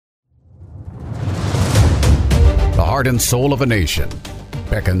heart and soul of a nation,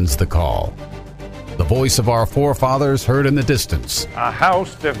 beckons the call. The voice of our forefathers heard in the distance. A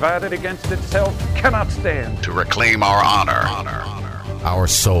house divided against itself cannot stand. To reclaim our honor, our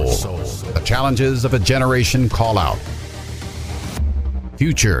soul. The challenges of a generation call out.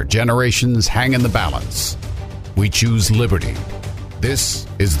 Future generations hang in the balance. We choose liberty. This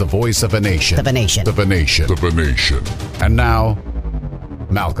is the voice of a nation. Of a nation. Of a nation. Of a nation. And now,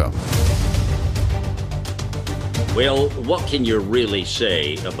 Malcolm. Well, what can you really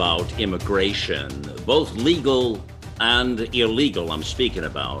say about immigration, both legal and illegal, I'm speaking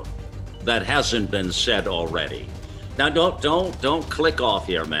about, that hasn't been said already? Now, don't click off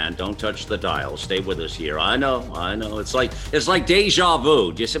here, man. Don't touch the dial. Stay with us here. I know. It's like déjà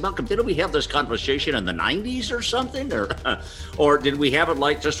vu. Do you say, Malcolm, didn't we have this conversation in the 90s or something? Or did we have it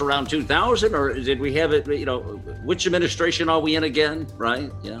like just around 2000? Or did we have it, which administration are we in again, right?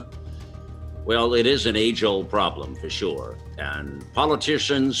 Yeah. Well, it is an age-old problem for sure. And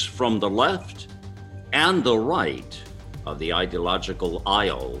politicians from the left and the right of the ideological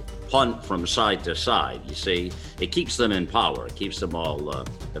aisle punt from side to side. You see, it keeps them in power. It keeps them all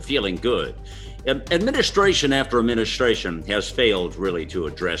feeling good. Administration after administration has failed really to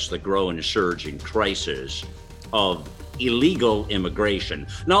address the growing surge in crisis of illegal immigration.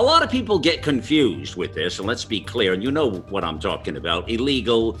 Now, a lot of people get confused with this, and let's be clear, and you know what I'm talking about,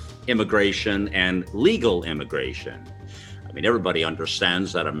 illegal immigration and legal immigration. I mean, everybody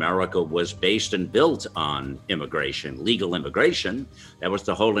understands that America was based and built on immigration, legal immigration. That was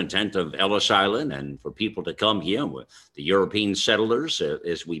the whole intent of Ellis Island, and for people to come here, the European settlers,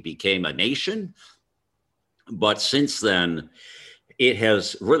 as we became a nation. But since then, it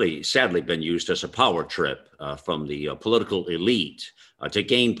has really sadly been used as a power trip from the political elite to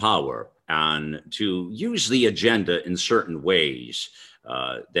gain power and to use the agenda in certain ways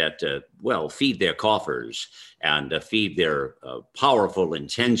that feed their coffers and feed their powerful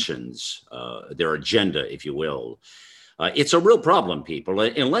intentions, their agenda, if you will. It's a real problem, people.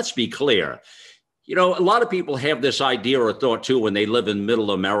 And let's be clear. A lot of people have this idea or thought, too, when they live in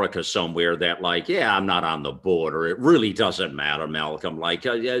middle America somewhere that, I'm not on the border. It really doesn't matter, Malcolm. Why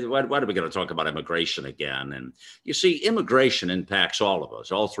are we going to talk about immigration again? And you see, immigration impacts all of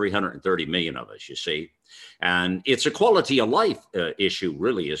us, all 330 million of us, you see. And it's a quality of life issue,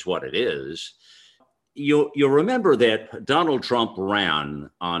 really, is what it is. You remember that Donald Trump ran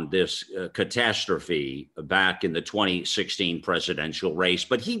on this catastrophe back in the 2016 presidential race,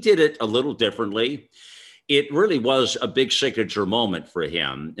 but he did it a little differently. It really was a big signature moment for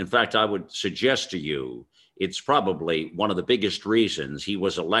him. In fact, I would suggest to you, it's probably one of the biggest reasons he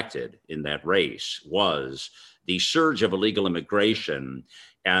was elected in that race was the surge of illegal immigration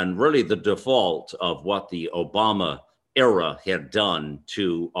and really the default of what the Obama era had done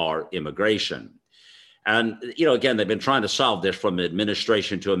to our immigration. And, again, they've been trying to solve this from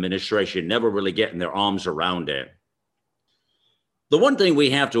administration to administration, never really getting their arms around it. The one thing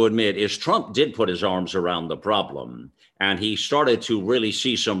we have to admit is Trump did put his arms around the problem, and he started to really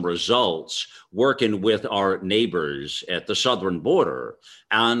see some results working with our neighbors at the southern border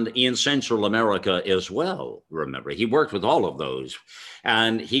and in Central America as well. Remember, he worked with all of those,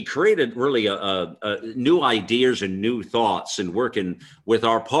 and he created really new ideas and new thoughts and working with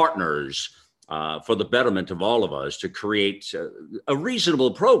our partners for the betterment of all of us to create a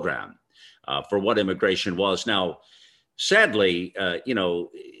reasonable program for what immigration was. Now, sadly,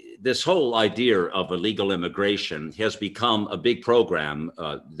 this whole idea of illegal immigration has become a big program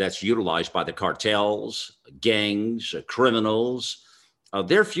that's utilized by the cartels, gangs, criminals.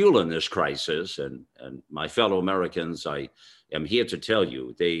 They're fueling this crisis. And my fellow Americans, I am here to tell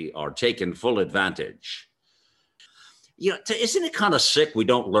you, they are taking full advantage. Isn't it kind of sick we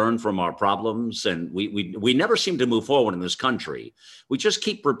don't learn from our problems and we never seem to move forward in this country? We just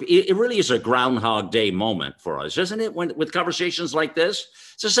keep, it really is a Groundhog Day moment for us, isn't it? With conversations like this,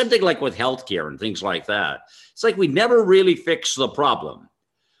 it's the same thing like with healthcare and things like that. It's like we never really fix the problem.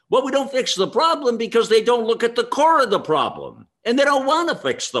 Well, we don't fix the problem because they don't look at the core of the problem and they don't want to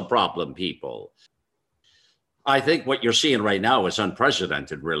fix the problem, people. I think what you're seeing right now is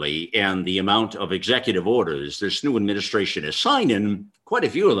unprecedented, really, and the amount of executive orders this new administration is signing, quite a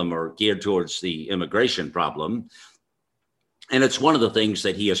few of them are geared towards the immigration problem. And it's one of the things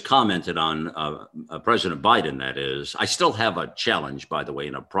that he has commented on, President Biden, that is. I still have a challenge, by the way,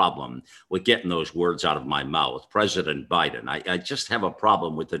 and a problem with getting those words out of my mouth. President Biden. I just have a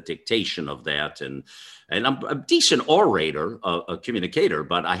problem with the dictation of that. And I'm a decent orator, a communicator,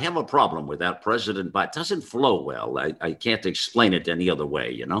 but I have a problem with that. President Biden doesn't flow well. I can't explain it any other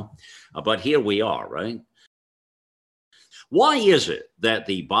way, But here we are, right? Why is it that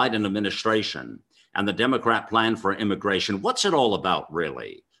the Biden administration and the Democrat plan for immigration, what's it all about,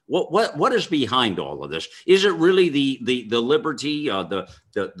 really? What is behind all of this? Is it really the liberty,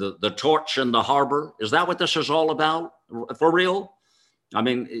 the torch in the harbor? Is that what this is all about, for real? I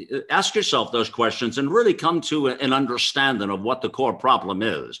mean, ask yourself those questions and really come to an understanding of what the core problem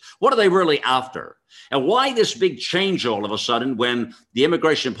is. What are they really after? And why this big change all of a sudden when the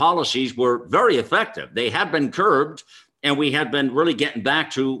immigration policies were very effective? They had been curbed, and we had been really getting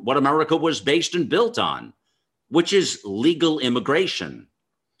back to what America was based and built on, which is legal immigration.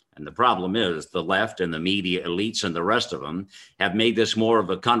 And the problem is the left and the media elites and the rest of them have made this more of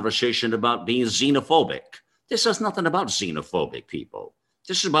a conversation about being xenophobic. This is nothing about xenophobic people.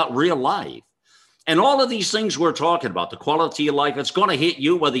 This is about real life. And all of these things we're talking about, the quality of life, it's going to hit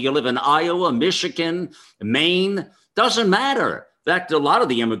you whether you live in Iowa, Michigan, Maine, doesn't matter. In fact, a lot of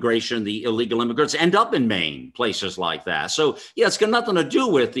the immigration, the illegal immigrants end up in Maine, places like that. So, yeah, it's got nothing to do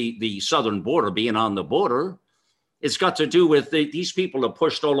with the southern border being on the border. It's got to do with these people are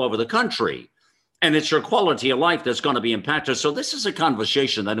pushed all over the country, and it's your quality of life that's going to be impacted. So this is a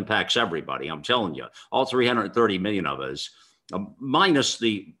conversation that impacts everybody. I'm telling you, all 330 million of us, minus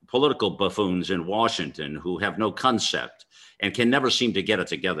the political buffoons in Washington who have no concept and can never seem to get it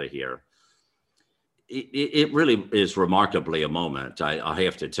together here. It really is remarkably a moment, I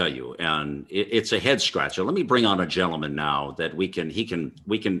have to tell you, and it's a head scratcher. Let me bring on a gentleman now that we can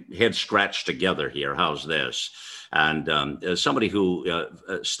head scratch together here. How's this? And somebody who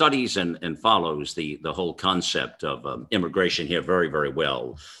studies and follows the whole concept of immigration here very, very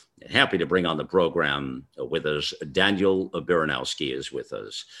well. Happy to bring on the program with us. Daniel Baranowski is with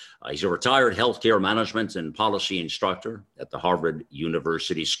us. He's a retired healthcare management and policy instructor at the Harvard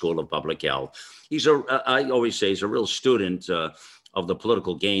University School of Public Health. I always say he's a real student of the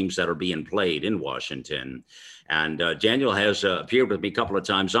political games that are being played in Washington. And Daniel has appeared with me a couple of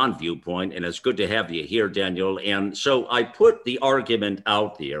times on Viewpoint, and it's good to have you here, Daniel. And so I put the argument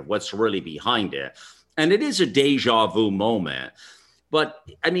out there, what's really behind it. And it is a deja vu moment. But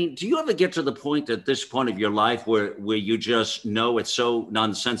I mean, do you ever get to the point at this point of your life where you just know it's so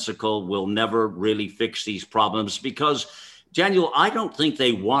nonsensical, we'll never really fix these problems? Because, Daniel, I don't think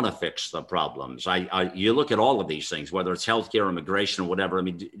they want to fix the problems. You look at all of these things, whether it's healthcare, immigration, whatever. I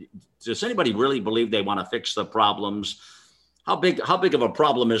mean, does anybody really believe they want to fix the problems? How big of a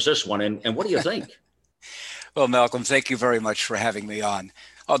problem is this one? And what do you think? Well, Malcolm, thank you very much for having me on.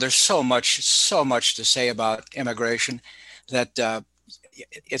 Oh, there's so much to say about immigration that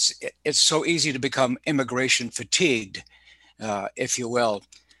it's so easy to become immigration fatigued, if you will.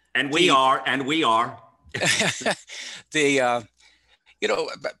 And we are.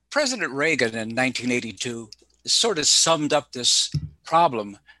 President Reagan in 1982 sort of summed up this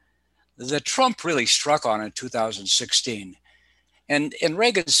problem that Trump really struck on in 2016. And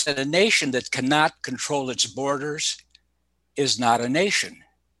Reagan said, a nation that cannot control its borders is not a nation.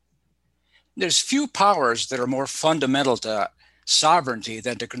 There's few powers that are more fundamental to sovereignty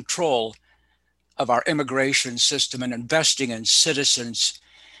than to control of our immigration system and investing in citizens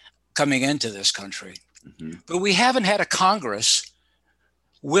coming into this country. Mm-hmm. But we haven't had a Congress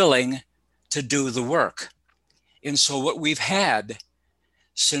willing to do the work. And so what we've had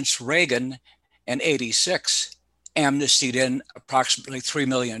since Reagan in 86 amnestied in approximately 3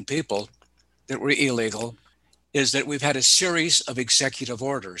 million people that were illegal is that we've had a series of executive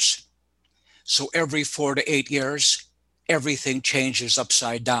orders. So every 4 to 8 years, everything changes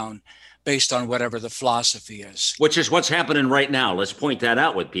upside down based on whatever the philosophy is. Which is what's happening right now. Let's point that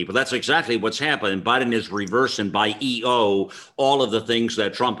out with people. That's exactly what's happening. Biden is reversing by EO all of the things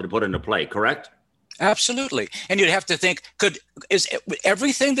that Trump had put into play, correct? Absolutely. And you'd have to think, is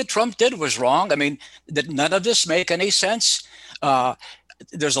everything that Trump did was wrong? I mean, did none of this make any sense?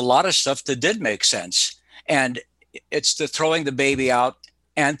 There's a lot of stuff that did make sense. And it's the throwing the baby out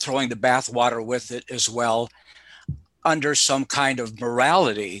and throwing the bathwater with it as well, under some kind of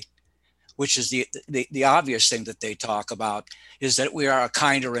morality, which is the obvious thing that they talk about, is that we are a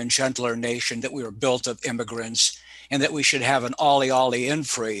kinder and gentler nation, that we were built of immigrants, and that we should have an ollie in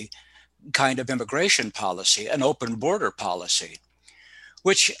free kind of immigration policy, an open border policy,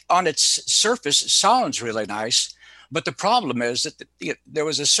 which on its surface sounds really nice. But the problem is that there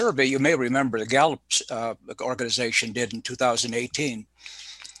was a survey, you may remember, the Gallup organization did in 2018,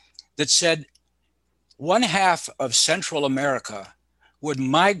 that said 1/2 of Central America would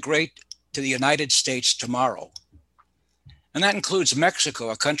migrate to the United States tomorrow. And that includes Mexico,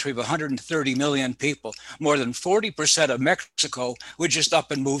 a country of 130 million people. More than 40% of Mexico would just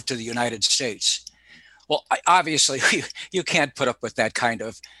up and move to the United States. Well, obviously, you can't put up with that kind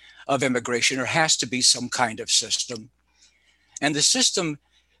of immigration. There has to be some kind of system. And the system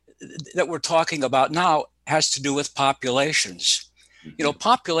that we're talking about now has to do with populations. You know,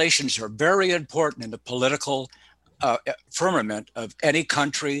 populations are very important in the political firmament of any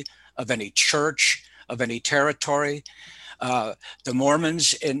country, of any church, of any territory. The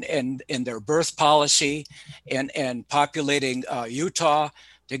Mormons in their birth policy and populating Utah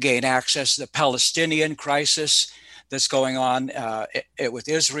to gain access to the Palestinian crisis that's going on with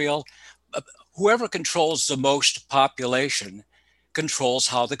Israel. Whoever controls the most population controls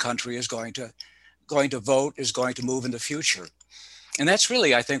how the country is going to vote, is going to move in the future. And that's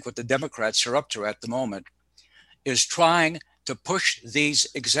really, I think, what the Democrats are up to at the moment, is trying to push these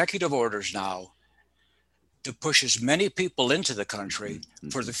executive orders now to push as many people into the country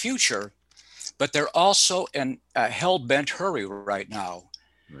for the future, but they're also in a hell-bent hurry right now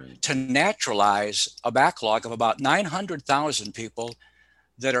to naturalize a backlog of about 900,000 people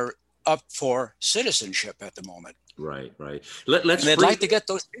that are up for citizenship at the moment. Right. They'd like to get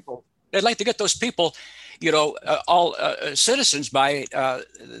those people. They'd like to get those people, you know, all citizens by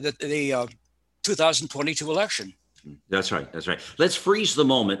the 2022 election. That's right. Let's freeze the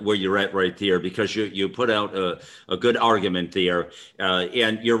moment where you're at right there, because you put out a good argument there,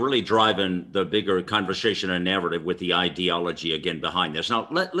 and you're really driving the bigger conversation and narrative with the ideology again behind this. Now,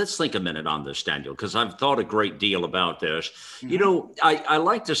 let's think a minute on this, Daniel, because I've thought a great deal about this. Mm-hmm. You know, I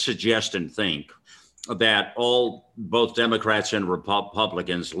like to suggest and think that both Democrats and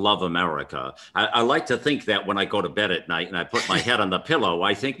Republicans love America. I like to think that when I go to bed at night and I put my head on the pillow,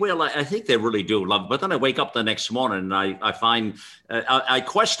 I think, well, I think they really do love. But then I wake up the next morning and I find I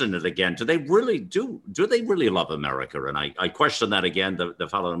question it again. Do they really they really love America? And I question that again the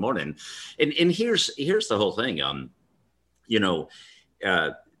following morning. And here's the whole thing. You know.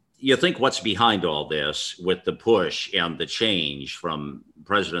 You think what's behind all this with the push and the change from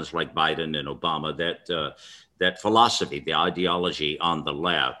presidents like Biden and Obama, that philosophy, the ideology on the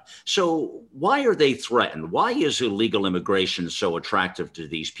left. So why are they threatened? Why is illegal immigration so attractive to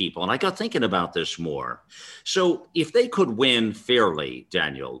these people? And I got thinking about this more. So if they could win fairly,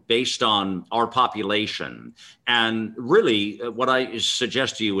 Daniel, based on our population, and really what I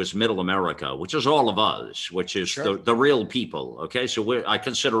suggest to you is middle America, which is all of us, which is the real people. Okay, so I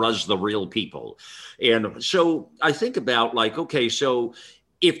consider us the real people. And so I think about like, okay, so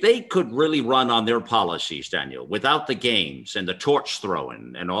if they could really run on their policies, Daniel, without the games and the torch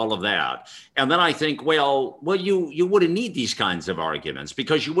throwing and all of that, and then I think, well, you wouldn't need these kinds of arguments,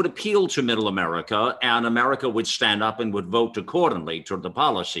 because you would appeal to middle America, and America would stand up and would vote accordingly to the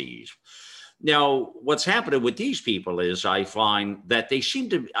policies. Now, what's happening with these people is I find that they seem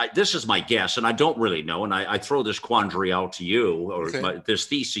to, this is my guess, and I don't really know, and I throw this quandary out to you, or this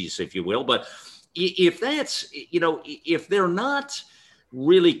thesis, if you will, but if that's, you know, if they're not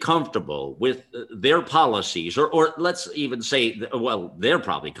really comfortable with their policies, or let's even say, well, they're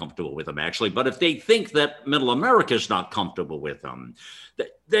probably comfortable with them actually, but if they think that middle America is not comfortable with them,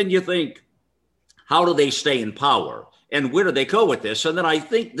 then you think, how do they stay in power? And where do they go with this? And then I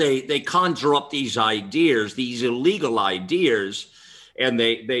think they conjure up these ideas, these illegal ideas, and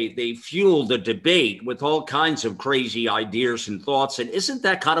they fuel the debate with all kinds of crazy ideas and thoughts. And isn't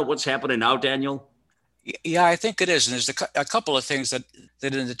that kind of what's happening now, Daniel? Yeah, I think it is. And there's a couple of things that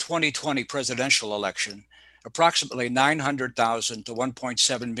in the 2020 presidential election, approximately 900,000 to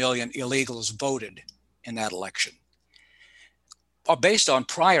 1.7 million illegals voted in that election. Based on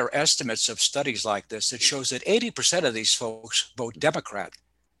prior estimates of studies like this, it shows that 80% of these folks vote Democrat,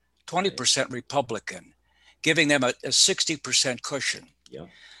 20% Republican, giving them a 60% cushion. Yeah.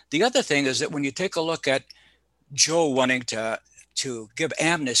 The other thing is that when you take a look at Joe wanting to give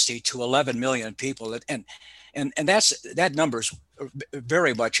amnesty to 11 million people, and that number's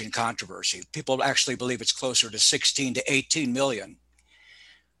very much in controversy. People actually believe it's closer to 16 to 18 million.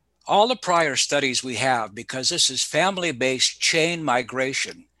 All the prior studies we have, because this is family-based chain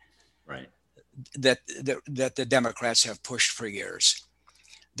migration, right, that the Democrats have pushed for years,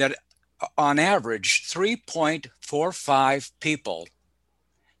 that on average 3.45 people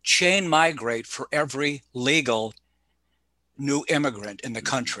chain migrate for every legal new immigrant in the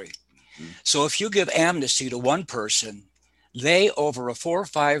country. Mm-hmm. So if you give amnesty to one person, they over a 4 or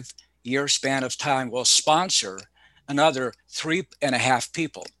 5 year span of time will sponsor another 3.5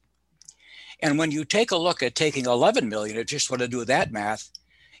 people. And when you take a look at taking 11 million, I just want to do that math,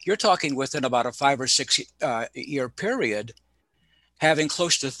 you're talking within about a 5 or 6 year period, having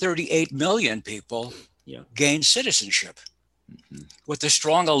close to 38 million people gain citizenship with a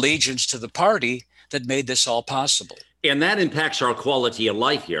strong allegiance to the party that made this all possible. And that impacts our quality of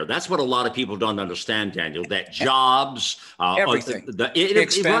life here. That's what a lot of people don't understand, Daniel, that jobs, everything, the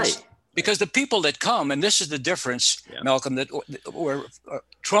expense, right. Because the people that come, and this is the difference, Malcolm, that where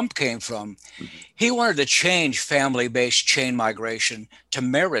Trump came from. He wanted to change family-based chain migration to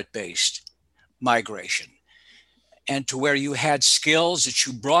merit-based migration, and to where you had skills, that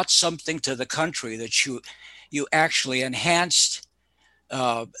you brought something to the country, that you actually enhanced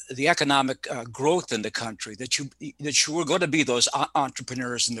the economic growth in the country, that you were going to be those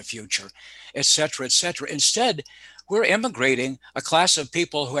entrepreneurs in the future, et cetera, et cetera. Instead, we're immigrating a class of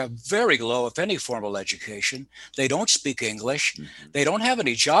people who have very low, if any, formal education. They don't speak English. They don't have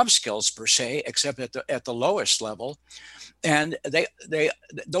any job skills per se, except at the lowest level, and they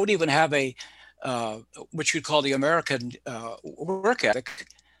don't even have a what you'd call the American work ethic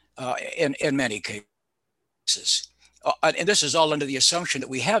in many cases. And this is all under the assumption that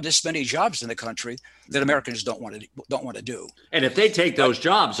we have this many jobs in the country that Americans don't want to do. And if they take those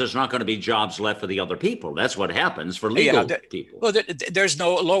jobs, there's not going to be jobs left for the other people. That's what happens for legal people. Well, there's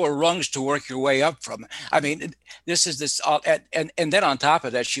no lower rungs to work your way up from. I mean, this is this, and then on top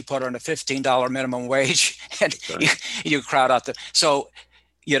of that, she put on a $15 minimum wage, and you crowd out the so.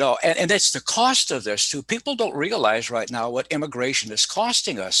 And that's the cost of this too. People don't realize right now what immigration is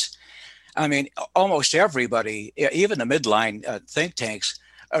costing us. I mean, almost everybody, even the midline think tanks,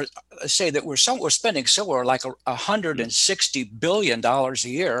 say that we're spending somewhere like $160 billion a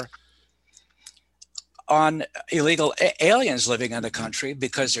year on illegal aliens living in the country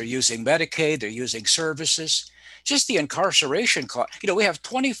because they're using Medicaid, they're using services. Just the incarceration cost. We have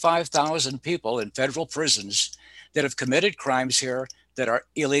 25,000 people in federal prisons that have committed crimes here that are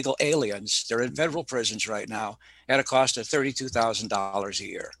illegal aliens. They're in federal prisons right now at a cost of $32,000 a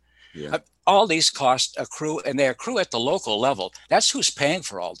year. Yeah. All these costs accrue, and they accrue at the local level. That's who's paying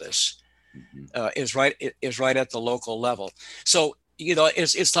for all this. Is right at the local level. So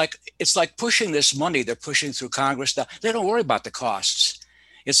it's like pushing this money they're pushing through Congress now. They don't worry about the costs.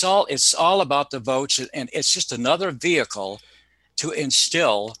 It's all about the votes, and it's just another vehicle to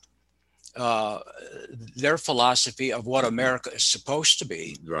instill their philosophy of what America is supposed to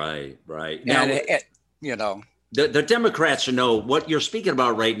be. Right. Now, The Democrats know what you're speaking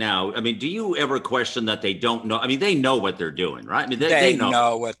about right now. I mean, do you ever question that they don't know? I mean, they know what they're doing, right? I mean, they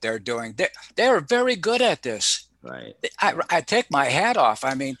know what they're doing. They're very good at this. Right. I take my hat off.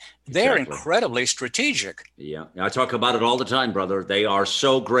 I mean, they're incredibly strategic. Yeah, I talk about it all the time, brother. They are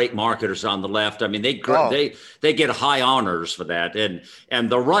so great marketers on the left. I mean, they get high honors for that, and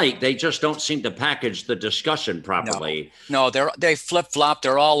the right, they just don't seem to package the discussion properly. No, they flip flop.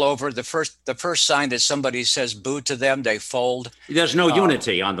 They're all over. The first sign that somebody says boo to them, they fold. There's no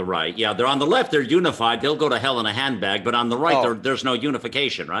unity on the right. Yeah, they're on the left. They're unified. They'll go to hell in a handbag. But on the right, there's no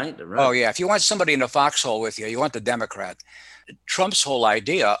unification, right? Oh yeah. If you want somebody in a foxhole with you, you want the Democrat. Trump's whole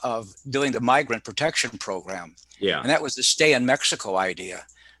idea of doing the migrant protection program. Yeah. And that was the stay in Mexico idea.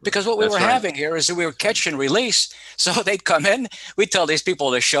 Because what we were having here is that we were catch and release. So they'd come in, we'd tell these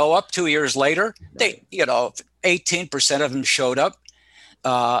people to show up 2 years later. They, 18% of them showed up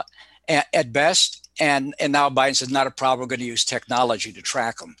at best. And now Biden says, not a problem. We're going to use technology to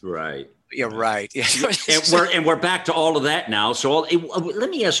track them. Right. You're right. and we're back to all of that now. So let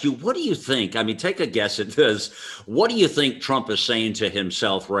me ask you, what do you think? I mean, take a guess at this. What do you think Trump is saying to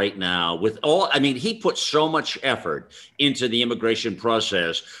himself right now? He put so much effort into the immigration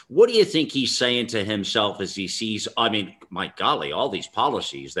process. What do you think he's saying to himself as he sees, my golly, all these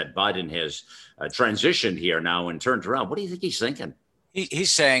policies that Biden has transitioned here now and turned around? What do you think he's thinking?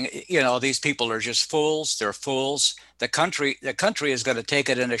 He's saying, these people are just fools. They're fools. The country is going to take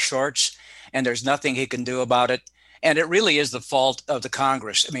it into shorts, and there's nothing he can do about it. And it really is the fault of the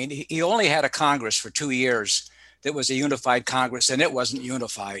Congress. I mean, he only had a Congress for 2 years that was a unified Congress, and it wasn't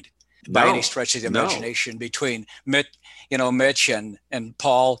unified by any stretch of the imagination between Mitch and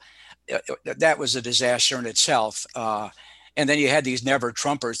Paul. That was a disaster in itself. And then you had these never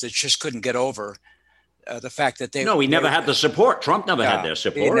Trumpers that just couldn't get over the fact that he never had the support. Trump never had their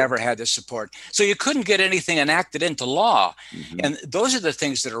support. He never had the support. So you couldn't get anything enacted into law. Mm-hmm. And those are the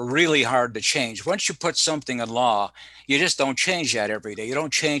things that are really hard to change. Once you put something in law, you just don't change that every day. You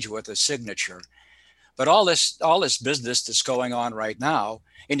don't change it with a signature. But all this business that's going on right now,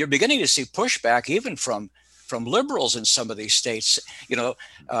 and you're beginning to see pushback even from liberals in some of these states.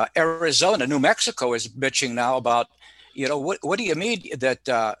 Arizona, New Mexico is bitching now about, what do you mean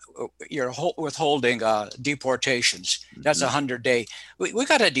that you're withholding deportations? That's 100-day. We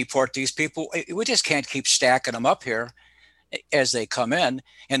got to deport these people. We just can't keep stacking them up here as they come in.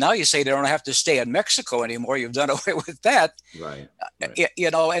 And now you say they don't have to stay in Mexico anymore. You've done away with that. Right.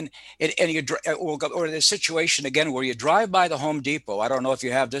 And we'll go over the situation again where you drive by the Home Depot. I don't know if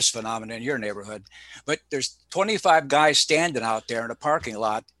you have this phenomenon in your neighborhood, but there's 25 guys standing out there in a parking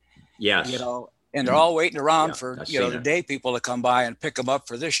lot. Yes. And they're all waiting around Yeah, for, I've the seen it. day people to come by and pick them up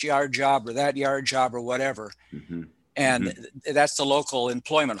for this yard job or that yard job or whatever. And that's the local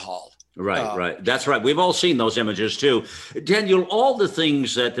employment hall. Right. That's right. We've all seen those images too. Daniel, all the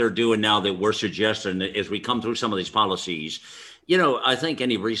things that they're doing now that we're suggesting as we come through some of these policies, I think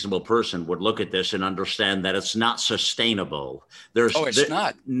any reasonable person would look at this and understand that it's not sustainable. It's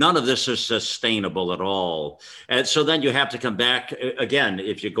not. None of this is sustainable at all. And so then you have to come back again.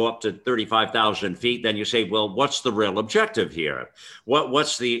 If you go up to 35,000 feet, then you say, well, what's the real objective here?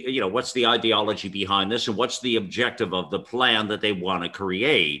 What's the ideology behind this? And what's the objective of the plan that they want to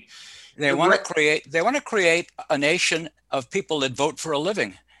create? They want to create a nation of people that vote for a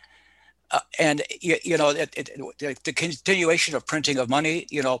living. And the continuation of printing of money,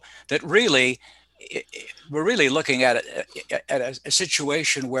 that really, we're really looking at a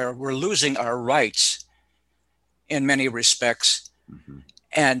situation where we're losing our rights in many respects.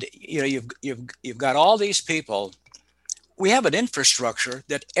 And you've got all these people. We have an infrastructure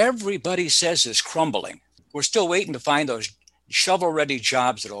that everybody says is crumbling. We're still waiting to find those shovel-ready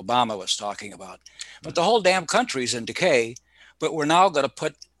jobs that Obama was talking about. But the whole damn country's in decay. But we're now going to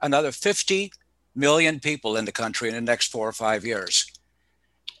put another 50 million people in the country in the next 4 or 5 years.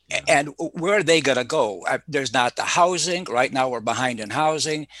 And where are they going to go? There's not the housing. Right now, we're behind in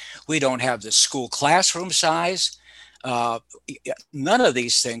housing. We don't have the school classroom size. None of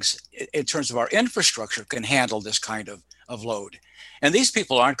these things, in terms of our infrastructure, can handle this kind of load. And these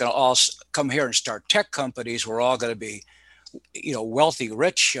people aren't going to all come here and start tech companies. We're all going to be, wealthy,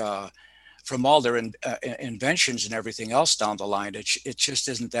 rich, from all their inventions and everything else down the line. It just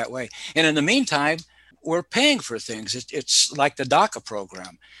isn't that way. And in the meantime, we're paying for things. It's like the DACA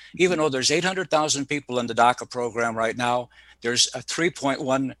program. Even though there's 800,000 people in the DACA program right now, there's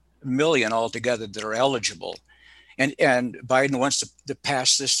 3.1 million altogether that are eligible. And Biden wants to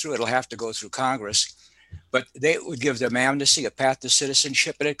pass this through. It'll have to go through Congress. But they would give them amnesty, a path to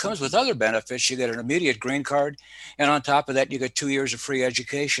citizenship, and it comes with other benefits. You get an immediate green card, and on top of that, you get 2 years of free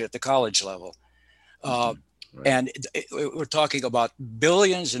education at the college level. And we're talking about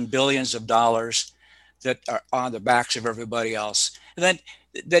billions and billions of dollars that are on the backs of everybody else. And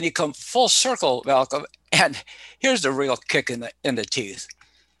then you come full circle, Malcolm, and here's the real kick in the teeth.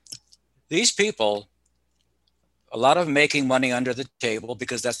 These people, a lot of them making money under the table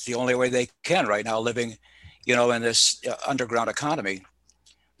because that's the only way they can right now, living, in this underground economy.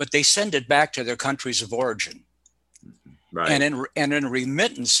 But they send it back to their countries of origin. Right. And in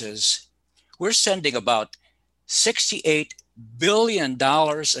remittances, we're sending about $68 billion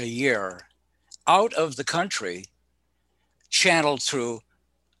a year out of the country, channeled through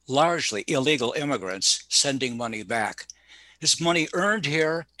largely illegal immigrants sending money back. This money earned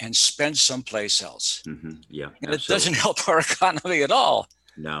here and spent someplace else. Yeah, and it doesn't help our economy at all.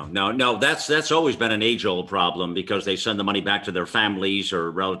 No. That's always been an age-old problem because they send the money back to their families or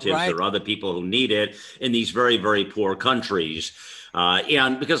relatives or other people who need it in these very, very poor countries.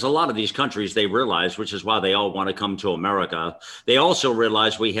 And because a lot of these countries, they realize, which is why they all want to come to America, they also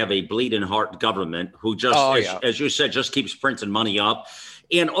realize we have a bleeding heart government who just, as you said, just keeps printing money up.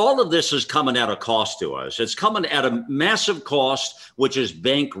 And all of this is coming at a cost to us. It's coming at a massive cost, which is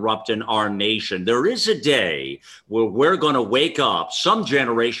bankrupting our nation. There is a day where we're going to wake up. Some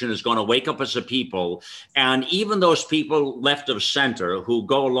generation is going to wake up as a people. And even those people left of center who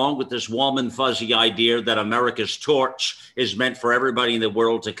go along with this warm and fuzzy idea that America's torch is meant for everybody in the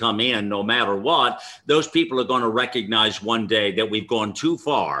world to come in, no matter what, those people are going to recognize one day that we've gone too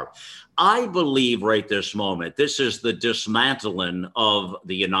far. I believe right this moment, this is the dismantling of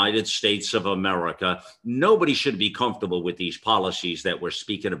the United States of America. Nobody should be comfortable with these policies that we're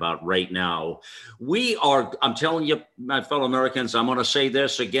speaking about right now. I'm telling you, my fellow Americans, I'm going to say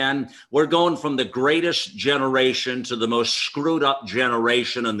this again. We're going from the greatest generation to the most screwed up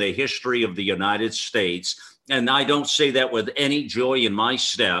generation in the history of the United States. And I don't say that with any joy in my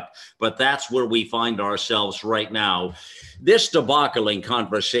step, but that's where we find ourselves right now. This debacling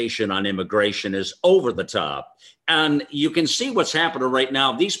conversation on immigration is over the top. And you can see what's happening right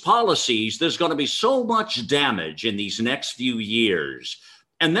now. These policies, there's going to be so much damage in these next few years.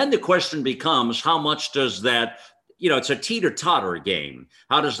 And then the question becomes, how much does that, it's a teeter-totter game.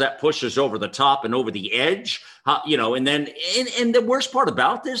 How does that push us over the top and over the edge? And the worst part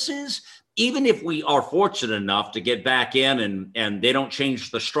about this is, even if we are fortunate enough to get back in and they don't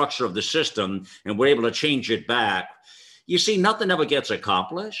change the structure of the system and we're able to change it back, you see, nothing ever gets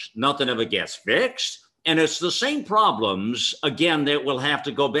accomplished. Nothing ever gets fixed. And it's the same problems, again, that will have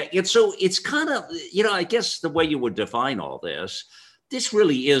to go back. And so it's kind of, I guess the way you would define all this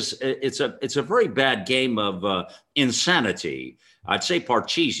really is, it's a very bad game of insanity. I'd say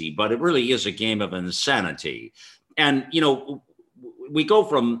Parcheesi, but it really is a game of insanity. And, we go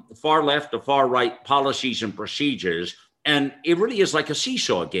from far left to far right policies and procedures, and it really is like a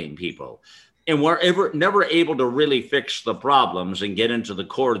seesaw game, people. And we're never able to really fix the problems and get into the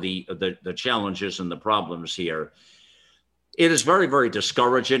core of the challenges and the problems here. It is very, very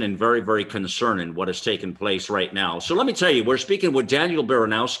discouraging and very, very concerning what has taken place right now. So let me tell you, we're speaking with Daniel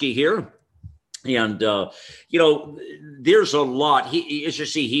Baranowski here. And, there's a lot. He, as you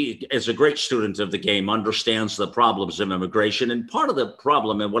see, he is a great student of the game, understands the problems of immigration. And part of the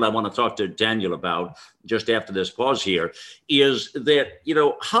problem, and what I want to talk to Daniel about just after this pause here, is that,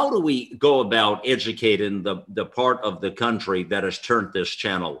 how do we go about educating the part of the country that has turned this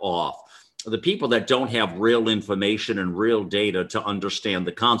channel off? The people that don't have real information and real data to understand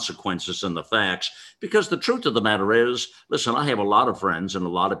the consequences and the facts. Because the truth of the matter is, listen, I have a lot of friends and a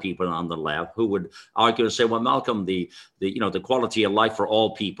lot of people on the left who would argue and say, well, Malcolm, the quality of life for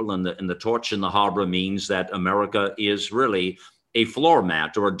all people and the torch in the harbor means that America is really a floor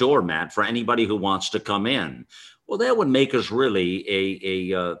mat or a doormat for anybody who wants to come in. Well, that would make us really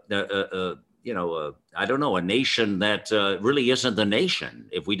a nation that really isn't the nation.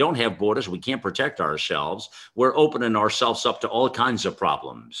 If we don't have borders, we can't protect ourselves. We're opening ourselves up to all kinds of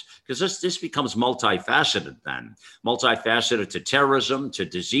problems, because this becomes multifaceted then. Multifaceted to terrorism, to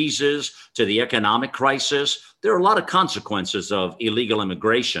diseases, to the economic crisis. There are a lot of consequences of illegal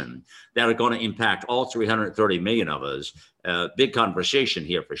immigration that are going to impact all 330 million of us. Big conversation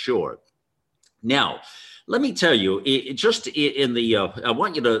here for sure. Now, let me tell you, I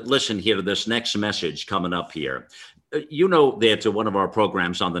want you to listen here to this next message coming up here. You know that one of our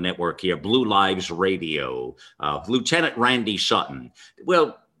programs on the network here, Blue Lives Radio, Lieutenant Randy Sutton.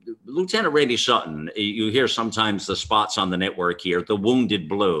 Well, Lieutenant Randy Sutton, you hear sometimes the spots on the network here, the Wounded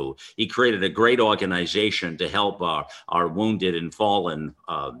Blue. He created a great organization to help our wounded and fallen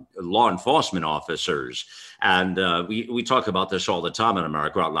law enforcement officers. And we talk about this all the time in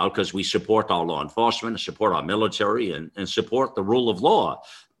America Out Loud, because we support our law enforcement, support our military, and support the rule of law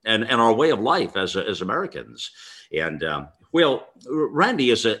and our way of life as Americans. And well, Randy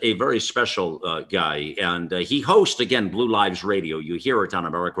is a very special guy, and he hosts, again, Blue Lives Radio. You hear it on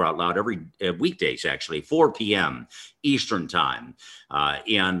America Out Loud every weekdays, actually, 4 p.m. Eastern time.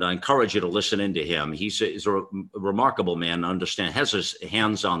 And I encourage you to listen into him. He's a remarkable man, has his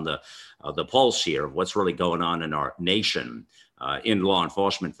hands on the pulse here of what's really going on in our nation, in law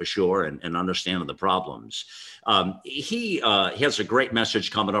enforcement for sure, and understanding the problems. He has a great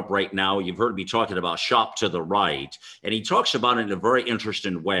message coming up right now. You've heard me talking about Shop to the Right, and he talks about it in a very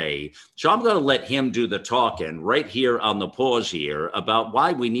interesting way. So I'm going to let him do the talking right here on the pause here about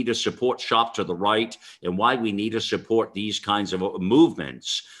why we need to support Shop to the Right and why we need to support these kinds of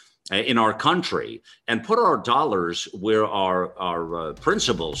movements in our country, and put our dollars where our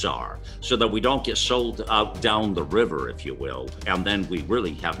principles are, so that we don't get sold out down the river, if you will, and then we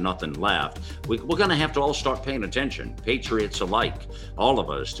really have nothing left. We're going to have to all start paying attention, patriots alike, all of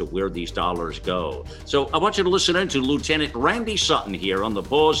us, to where these dollars go. So I want you to listen in to Lieutenant Randy Sutton here on the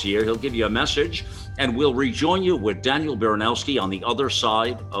pause here. He'll give you a message, and we'll rejoin you with Daniel Baranowski on the other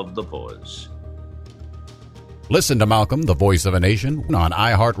side of the pause. Listen to Malcolm, the Voice of a Nation, on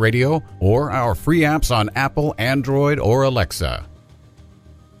iHeartRadio or our free apps on Apple, Android, or Alexa.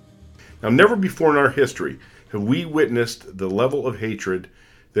 Now, never before in our history have we witnessed the level of hatred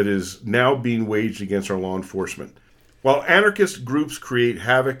that is now being waged against our law enforcement. While anarchist groups create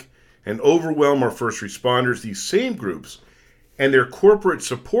havoc and overwhelm our first responders, these same groups and their corporate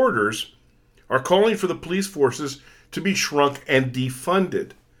supporters are calling for the police forces to be shrunk and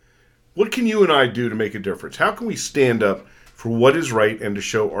defunded. What can you and I do to make a difference? How can we stand up for what is right and to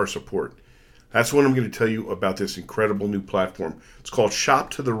show our support? That's what I'm going to tell you about this incredible new platform. It's called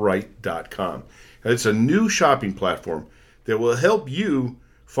shoptotheright.com. And it's a new shopping platform that will help you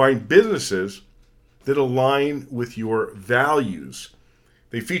find businesses that align with your values.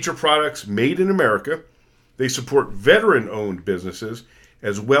 They feature products made in America. They support veteran-owned businesses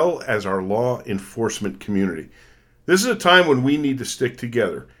as well as our law enforcement community. This is a time when we need to stick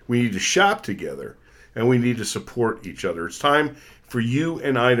together. We need to shop together, and we need to support each other. It's time for you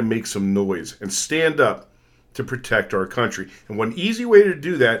and I to make some noise and stand up to protect our country. And one easy way to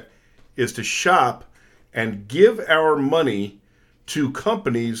do that is to shop and give our money to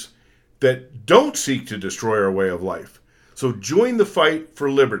companies that don't seek to destroy our way of life. So join the fight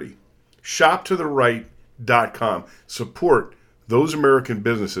for liberty. Shoptotheright.com. Support those American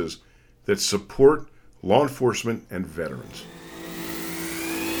businesses that support law enforcement and veterans.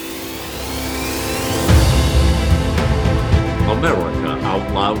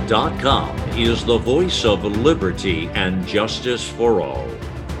 AmericaOutloud.com is the voice of liberty and justice for all.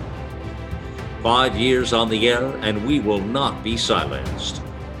 5 years on the air, and we will not be silenced.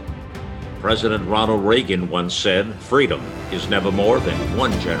 President Ronald Reagan once said, "Freedom is never more than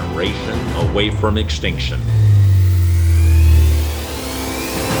one generation away from extinction."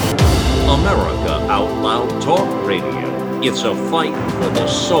 America Out Loud Talk Radio. It's a fight for the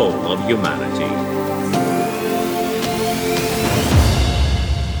soul of humanity.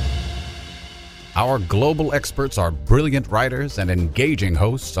 Our global experts are brilliant writers and engaging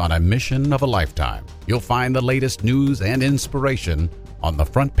hosts on a mission of a lifetime. You'll find the latest news and inspiration on the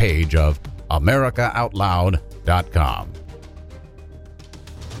front page of AmericaOutloud.com.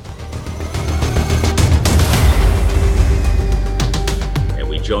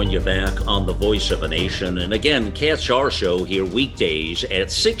 Join you back on The Voice of a Nation. And again, catch our show here weekdays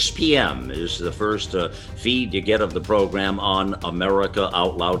at 6 p.m. is the first feed you get of the program on America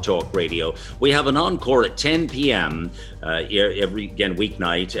Out Loud Talk Radio. We have an encore at 10 p.m. Every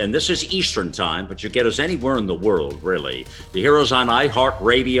weeknight. And this is Eastern time, but you get us anywhere in the world, really. You hear us on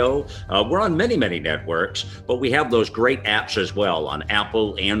iHeartRadio. We're on many, many networks, but we have those great apps as well on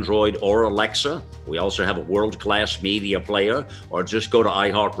Apple, Android, or Alexa. We also have a world-class media player, or just go to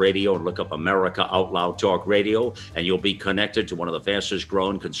iHeartRadio and look up America Out Loud Talk Radio, and you'll be connected to one of the fastest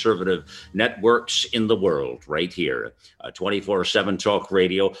growing conservative networks in the world right here. 24/7 talk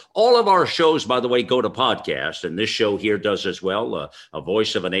radio. All of our shows, by the way, go to podcast, and this show here does as well, A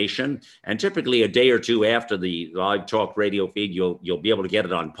Voice of a Nation. And typically a day or two after the live talk radio feed, you'll be able to get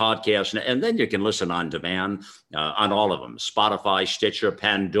it on podcast, and then you can listen on demand on all of them. Spotify, Stitcher,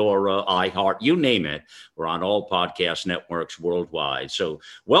 Pandora, iHeart, you name it. We're on all podcast networks worldwide. So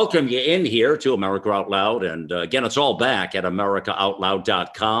welcome you in here to America Out Loud. And again, it's all back at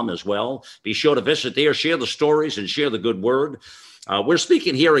AmericaOutloud.com as well. Be sure to visit there, share the stories, and share the good word. We're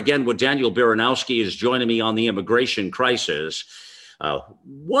speaking here again with Daniel Baranowski, is joining me on the immigration crisis.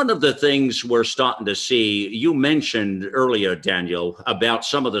 One of the things we're starting to see, you mentioned earlier, Daniel, about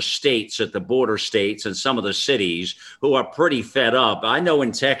some of the states at the border states and some of the cities who are pretty fed up. I know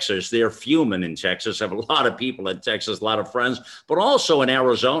in Texas, they're fuming in Texas. I have a lot of people in Texas, a lot of friends, but also in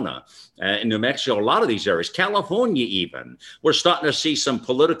Arizona, in New Mexico, a lot of these areas, California even. We're starting to see some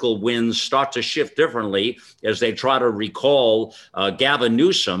political winds start to shift differently as they try to recall Gavin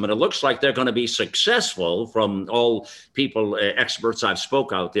Newsom. And it looks like they're going to be successful from all people, experts I've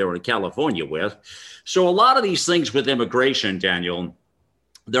spoke out there in California with. So a lot of these things with immigration, Daniel,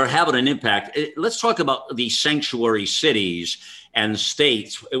 they're having an impact. Let's talk about the sanctuary cities and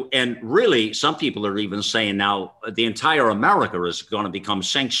states. And really, some people are even saying now the entire America is going to become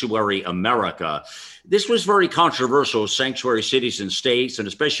sanctuary America. This was very controversial, sanctuary cities and states, and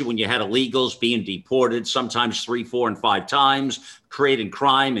especially when you had illegals being deported, sometimes 3, 4, and 5 times, creating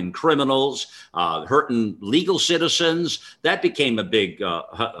crime and criminals, hurting legal citizens. That became a big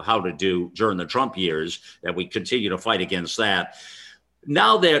how to do during the Trump years, that we continue to fight against that.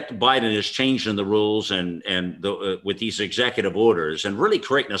 Now that Biden is changing the rules and with these executive orders and really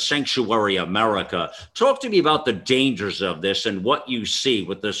creating a sanctuary America, talk to me about the dangers of this and what you see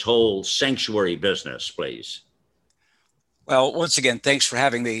with this whole sanctuary business, please. Well, once again, thanks for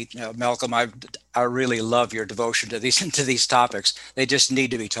having me, Malcolm. I really love your devotion to these topics. They just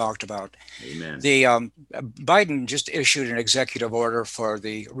need to be talked about. Amen. Biden just issued an executive order for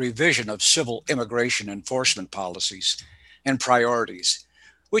the revision of civil immigration enforcement policies and priorities,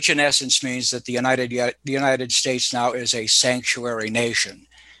 which in essence means that the United States now is a sanctuary nation.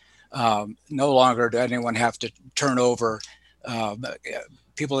 No longer does anyone have to turn over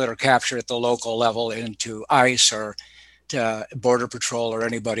people that are captured at the local level into ICE or to Border Patrol or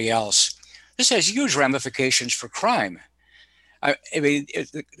anybody else. This has huge ramifications for crime. I mean,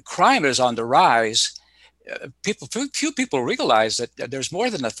 crime is on the rise. Few people realize that there's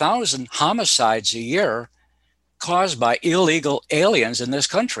more than 1,000 homicides a year caused by illegal aliens in this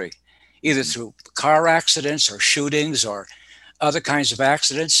country, either through car accidents or shootings or other kinds of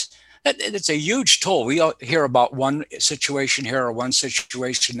accidents. It's a huge toll. We hear about one situation here or one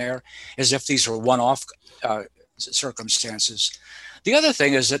situation there as if these are one-off circumstances. The other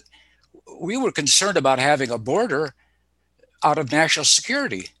thing is that we were concerned about having a border out of national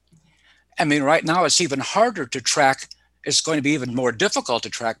security. I mean, right now it's even harder to track. It's going to be even more difficult to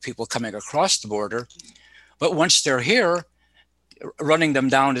track people coming across the border. But once they're here, running them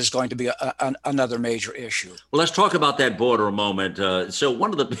down is going to be another major issue. Well, let's talk about that border a moment. So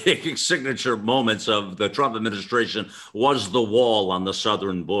one of the big signature moments of the Trump administration was the wall on the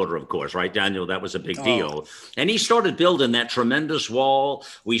southern border, of course, right, Daniel? That was a big deal. And he started building that tremendous wall.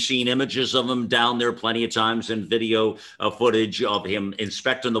 We've seen images of him down there plenty of times and video footage of him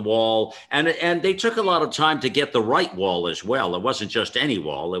inspecting the wall. And they took a lot of time to get the right wall as well. It wasn't just any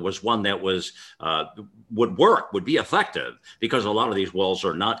wall. It was one that was would work, would be effective, because a lot of these walls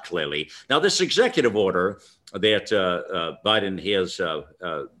are not clearly. Now, this executive order that Biden has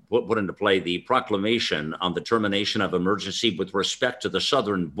put into play, the proclamation on the termination of emergency with respect to the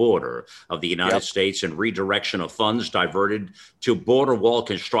southern border of the United States and redirection of funds diverted to border wall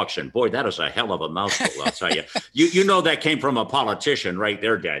construction. Boy, that is a hell of a mouthful, I'll tell you. You know that came from a politician right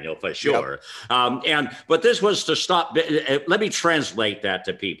there, Daniel, for sure. But this was to stop. Let me translate that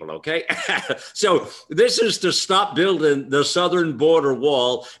to people, okay? So this is to stop building the southern border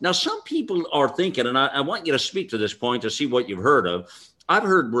wall. Now, some people are thinking, and I want you to speak to this point to see what you've heard of. I've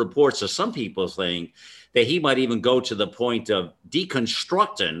heard reports of some people saying that he might even go to the point of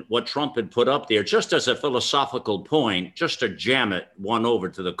deconstructing what Trump had put up there just as a philosophical point, just to jam it one over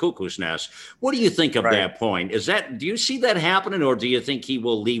to the cuckoo's nest. What do you think of that point? Do you see that happening, or do you think he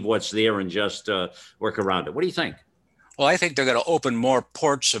will leave what's there and just work around it? What do you think? Well, I think they're going to open more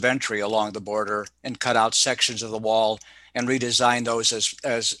ports of entry along the border and cut out sections of the wall and redesign those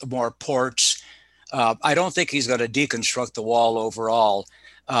as more ports. I don't think he's going to deconstruct the wall overall,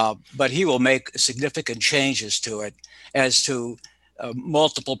 but he will make significant changes to it as to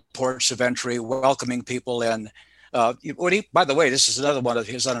multiple ports of entry, welcoming people in. By the way, this is another one of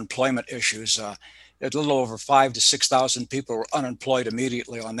his unemployment issues. A little over 5,000 to 6,000 people were unemployed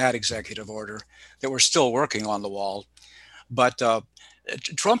immediately on that executive order that were still working on the wall. But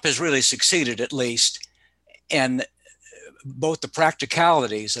Trump has really succeeded, at least, in both the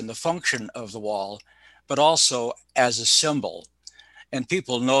practicalities and the function of the wall, but also as a symbol. And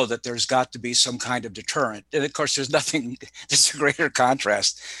people know that there's got to be some kind of deterrent. And of course, there's nothing that's a greater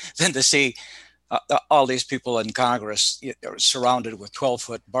contrast than to see all these people in Congress surrounded with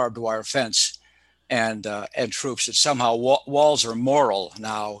 12-foot barbed wire fence and troops. That somehow walls are moral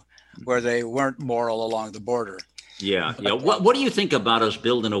now, where they weren't moral along the border. Yeah. What do you think about us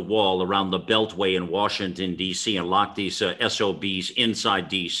building a wall around the Beltway in Washington, D.C. and lock these SOBs inside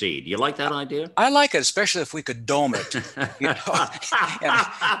D.C.? Do you like that idea? I like it, especially if we could dome it,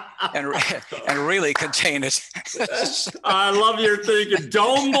 and really contain it. I love your thinking.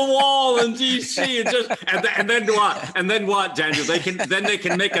 Dome the wall in D.C. and then what? And then what, Daniel? They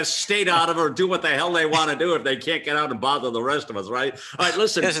can make a state out of it or do what the hell they want to do if they can't get out and bother the rest of us, right? All right,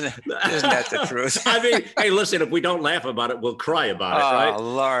 listen. Isn't that the truth? I mean, hey, listen, if we don't laugh about it, we'll cry about it, right? Oh,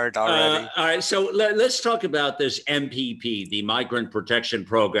 Lord, already. All right, so let's talk about this MPP, the Migrant Protection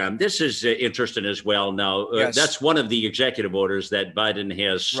Program. This is interesting as well. Now, that's one of the executive orders that Biden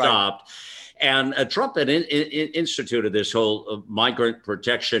has stopped. Right. And Trump had instituted this whole migrant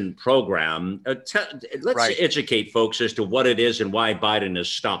protection program. Let's educate folks as to what it is and why Biden is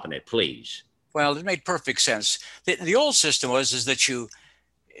stopping it, please. Well, it made perfect sense. The old system was that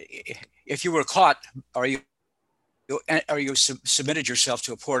if you were caught or you submitted yourself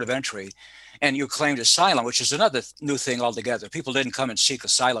to a port of entry and you claimed asylum, which is another new thing altogether. People didn't come and seek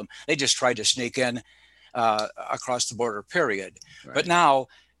asylum. They just tried to sneak in across the border, period. Right. But now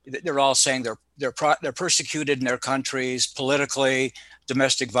they're all saying they're persecuted in their countries, politically,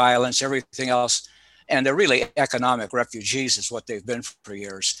 domestic violence, everything else. And they're really economic refugees is what they've been for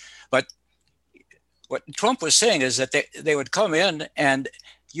years. But what Trump was saying is that they would come in and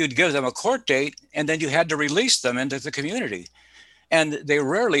you'd give them a court date, and then you had to release them into the community. And they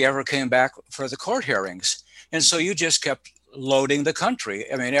rarely ever came back for the court hearings. And so you just kept loading the country.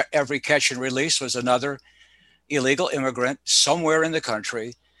 I mean, every catch and release was another illegal immigrant somewhere in the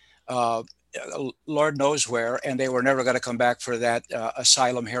country, Lord knows where, and they were never going to come back for that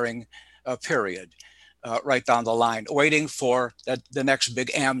asylum hearing period, right down the line, waiting for the next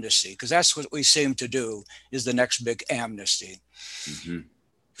big amnesty, because that's what we seem to do, is the next big amnesty. Mm-hmm.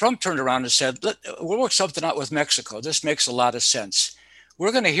 Trump turned around and said, we'll work something out with Mexico. This makes a lot of sense.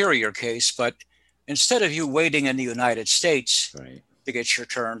 We're going to hear your case, but instead of you waiting in the United States to get your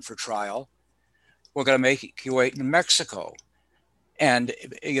turn for trial, we're going to make you wait in Mexico. And,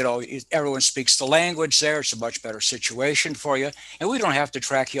 everyone speaks the language there. It's a much better situation for you. And we don't have to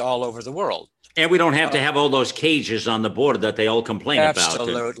track you all over the world. And we don't have to have all those cages on the border that they all complain about.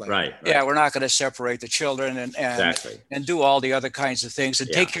 Absolutely. Right. Yeah, we're not going to separate the children and do all the other kinds of things and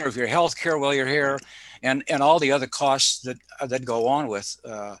take care of your health care while you're here and all the other costs that go on with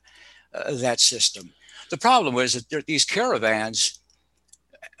that system. The problem is that these caravans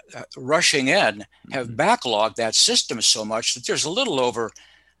rushing in have backlogged that system so much that there's a little over,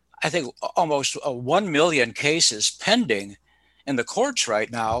 I think, almost 1 million cases pending in the courts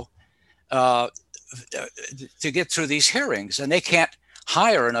right now to get through these hearings. And they can't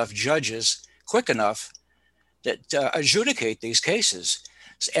hire enough judges quick enough to adjudicate these cases.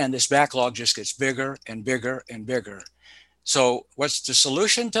 And this backlog just gets bigger and bigger and bigger. So what's the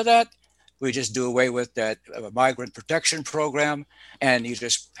solution to that? We just do away with that migrant protection program, and you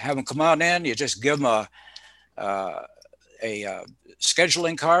just have them come on in. You just give them a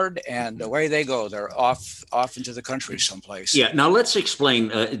scheduling card, and away they go. They're off into the country someplace. Yeah. Now let's explain.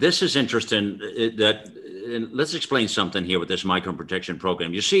 This is interesting. Let's explain something here with this migrant protection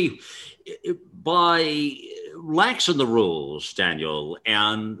program. You see, by laxing the rules, Daniel,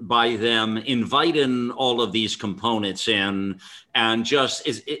 and by them inviting all of these components in, and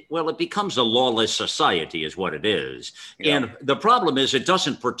it becomes a lawless society is what it is. Yeah. And the problem is it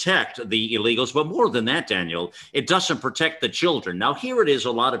doesn't protect the illegals, but more than that, Daniel, it doesn't protect the children. Now, here it is,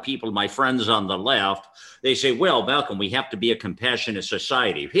 a lot of people, my friends on the left, they say, well, Malcolm, we have to be a compassionate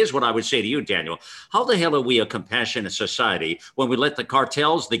society. Here's what I would say to you, Daniel. How the hell are we a compassionate society when we let the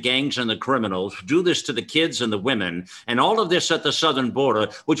cartels, the gangs, and the criminals do this to the kids and the women, and all of this at the southern border,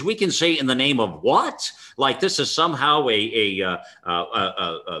 which we can say in the name of what? Like this is somehow a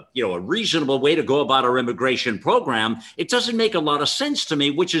reasonable way to go about our immigration program. It doesn't make a lot of sense to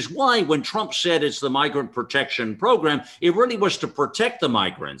me, which is why when Trump said it's the migrant protection program, it really was to protect the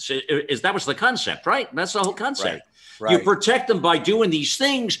migrants. That was the concept, right? That's the whole concept. Right. You protect them by doing these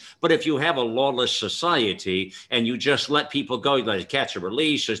things, but if you have a lawless society and you just let people go, you let catch and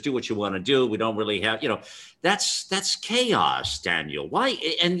release, just do what you want to do. We don't really have, that's chaos, Daniel. Why?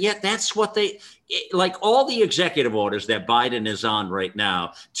 And yet that's what like all the executive orders that Biden is on right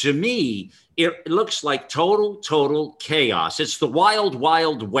now, to me, it looks like total chaos. It's the wild,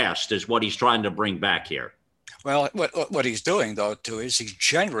 wild west is what he's trying to bring back here. Well, what he's doing, though, too, is he's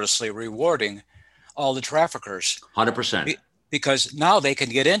generously rewarding all the traffickers. 100%. Because now they can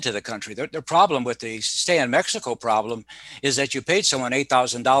get into the country. The problem with the stay in Mexico problem is that you paid someone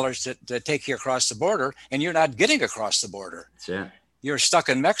 $8,000 to take you across the border, and you're not getting across the border. That's it. You're stuck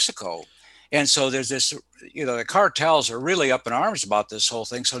in Mexico. And so there's this, the cartels are really up in arms about this whole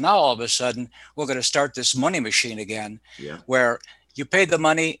thing. So now all of a sudden, we're going to start this money machine again, where you pay the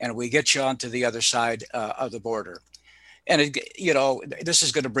money and we get you onto the other side of the border. And, this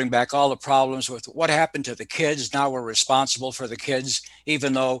is going to bring back all the problems with what happened to the kids. Now we're responsible for the kids,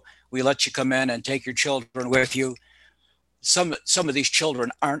 even though we let you come in and take your children with you. Some of these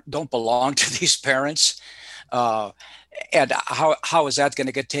children don't belong to these parents. And how is that going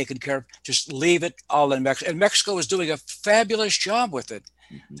to get taken care of? Just leave it all in Mexico. And Mexico is doing a fabulous job with it.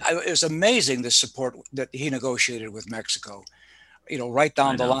 Mm-hmm. It was amazing the support that he negotiated with Mexico, right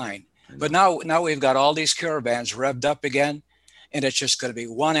down the line. But now we've got all these caravans revved up again, and it's just going to be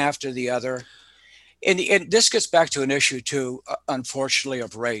one after the other. And this gets back to an issue, too, unfortunately,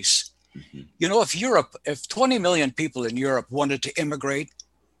 of race. Mm-hmm. If 20 million people in Europe wanted to immigrate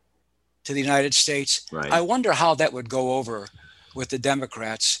to the United States, right, I wonder how that would go over with the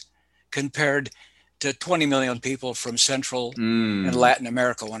Democrats compared to 20 million people from Central and Latin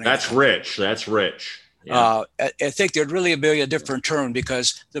America. That's rich. Yeah. I think there'd really be a different turn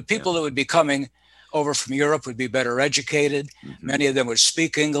because the people that would be coming over from Europe would be better educated. Mm-hmm. Many of them would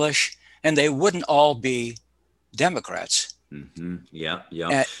speak English, and they wouldn't all be Democrats. Mm-hmm. Yeah.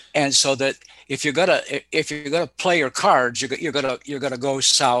 And so that if you're gonna play your cards, you're gonna go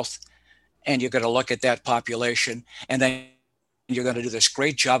south, and you're gonna look at that population, and then you're gonna do this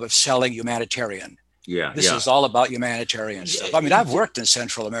great job of selling humanitarian. This is all about humanitarian stuff. I mean, I've worked in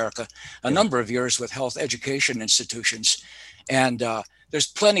Central America a number of years with health education institutions, and there's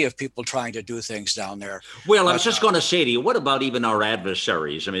plenty of people trying to do things down there. Well, I was just going to say to you, what about even our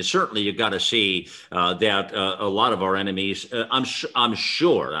adversaries? I mean, certainly you've got to see that a lot of our enemies, I'm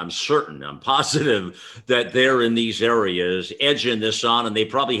certain, I'm positive that they're in these areas edging this on, and they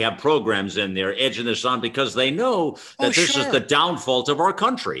probably have programs in there edging this on because they know that this is the downfall of our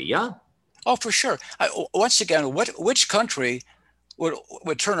country. Yeah. Oh, for sure. Once again, which country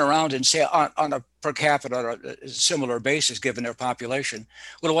would turn around and say on a per capita or a similar basis, given their population,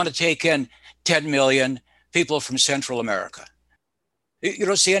 would want to take in 10 million people from Central America? You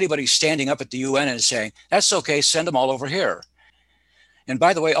don't see anybody standing up at the UN and saying, that's okay, send them all over here. And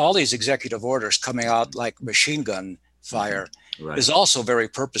by the way, all these executive orders coming out like machine gun fire is also very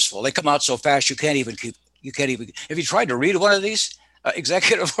purposeful. They come out so fast you can't even, if you tried to read one of these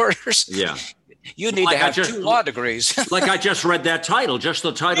executive orders, You need to have 2 law degrees. Like I just read that title. Just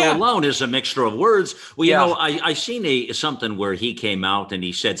the title alone is a mixture of words. Well, you know, I seen something where he came out and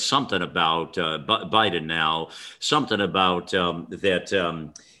he said something about Biden now, something about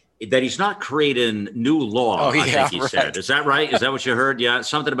that he's not creating new law, I think he said. Is that right? Is that what you heard? Yeah,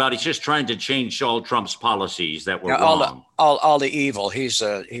 something about he's just trying to change all Trump's policies that were wrong. All the evil. He's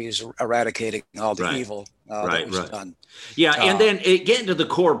eradicating all the evil that was done. Yeah, and then getting to the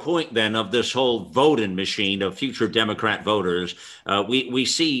core point then of this whole voting machine of future Democrat voters, we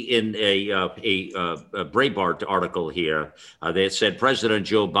see in a Breitbart article here that said President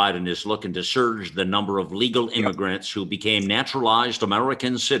Joe Biden is looking to surge the number of legal immigrants who became naturalized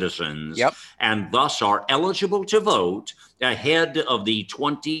American citizens and thus are eligible to vote ahead of the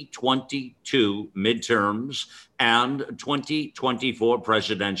 2022 midterms and 2024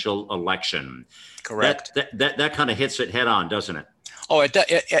 presidential election. Correct. That kind of hits it head on, doesn't it? Oh, it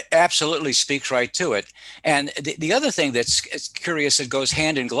absolutely speaks right to it. And the other thing that's curious that goes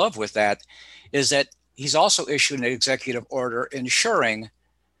hand in glove with that is that he's also issued an executive order ensuring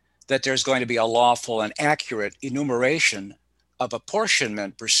that there's going to be a lawful and accurate enumeration of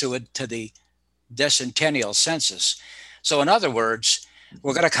apportionment pursuant to the decennial census. So in other words,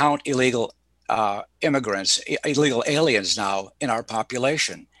 we're going to count illegal immigrants, illegal aliens now in our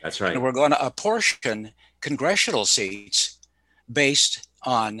population. That's right. And we're going to apportion congressional seats based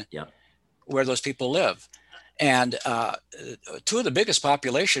on where those people live. And 2 of the biggest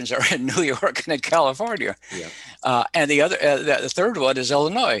populations are in New York and in California. And the third one is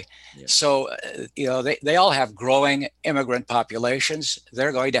Illinois. So, they all have growing immigrant populations.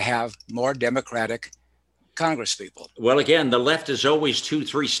 They're going to have more Democratic Congress people. Well, again, the left is always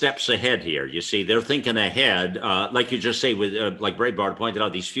 2-3 steps ahead here. You see, they're thinking ahead, like you just say, with like Breitbart pointed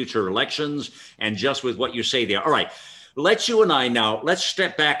out, these future elections, and just with what you say there. All right, let's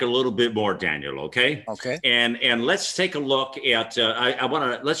step back a little bit more, Daniel. Okay. And let's take a look at.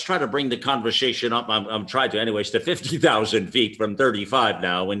 Let's try to bring the conversation up. I'm trying to, anyways, to 50,000 feet from 35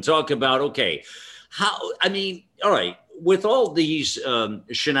 now, and talk about all right. With all these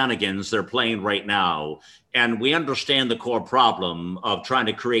shenanigans they're playing right now, and we understand the core problem of trying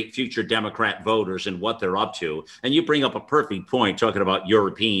to create future Democrat voters and what they're up to. And you bring up a perfect point talking about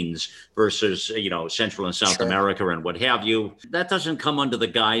Europeans versus, Central and South America and what have you. That doesn't come under the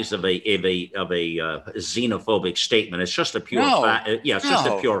guise of a xenophobic statement. It's just a pure fact. It's just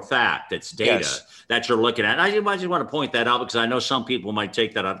a pure fact. It's data that you're looking at. I just want to point that out because I know some people might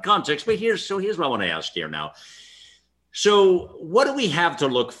take that out of context. But here's what I want to ask here now. So what do we have to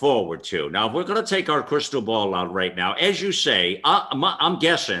look forward to? Now, if we're going to take our crystal ball out right now, as you say, I'm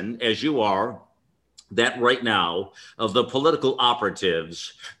guessing, as you are, that right now the political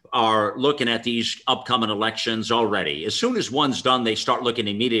operatives are looking at these upcoming elections already. As soon as one's done, they start looking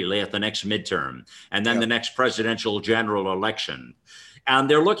immediately at the next midterm and then the next presidential general election. And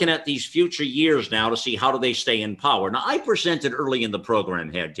they're looking at these future years now to see how do they stay in power. Now, I presented early in the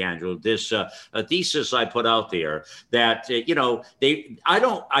program here, Daniel, this a thesis I put out there that,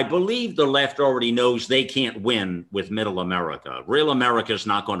 I believe the left already knows they can't win with middle America. Real America is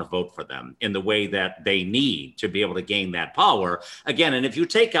not going to vote for them in the way that they need to be able to gain that power. Again, and if you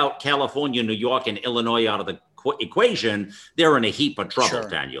take out California, New York, and Illinois out of the equation, they're in a heap of trouble,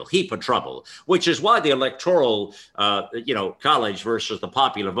 Daniel, heap of trouble, which is why the electoral, college versus the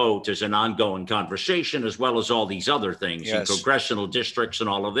popular vote is an ongoing conversation, as well as all these other things in congressional districts and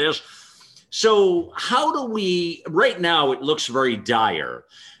all of this. So how do we, right now, it looks very dire.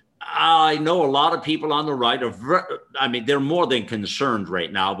 I know a lot of people on the right they're more than concerned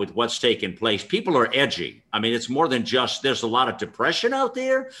right now with what's taking place. People are edgy. It's more than just, there's a lot of depression out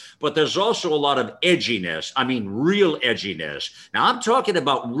there, but there's also a lot of edginess. Real edginess. Now, I'm talking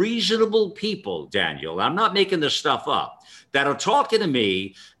about reasonable people, Daniel. I'm not making this stuff up, that are talking to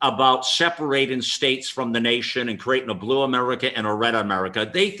me about separating states from the nation and creating a blue America and a red America.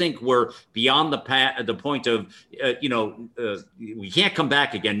 They think we're beyond the point of, we can't come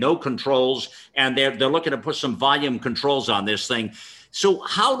back again, no controls. And they're looking to put some volume controls on this thing. So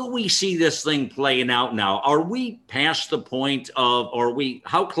how do we see this thing playing out now? Are we past the point of,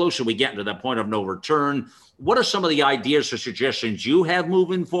 how close are we getting to that point of no return? What are some of the ideas or suggestions you have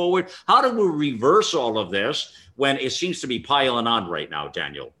moving forward? How do we reverse all of this when it seems to be piling on right now,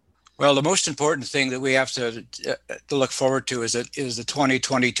 Daniel? Well, the most important thing that we have to look forward to is the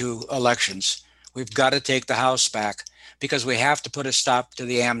 2022 elections. We've got to take the House back because we have to put a stop to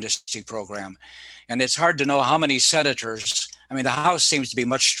the amnesty program. And it's hard to know how many senators, the House seems to be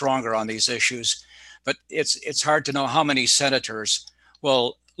much stronger on these issues, but it's hard to know how many senators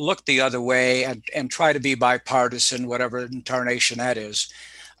will look the other way and try to be bipartisan, whatever incarnation that is.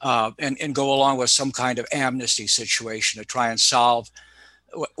 and go along with some kind of amnesty situation to try and solve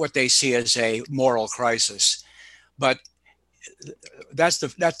what they see as a moral crisis. But that's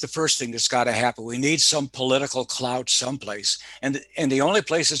the first thing that's got to happen. We need some political clout someplace, and the only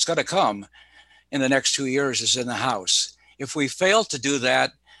place it's going to come in the next 2 years is in the House. If we fail to do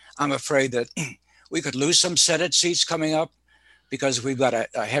that, I'm afraid that we could lose some Senate seats coming up, because we've got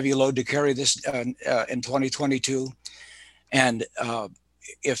a heavy load to carry this in 2022. And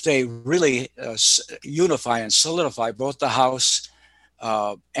if they really unify and solidify both the House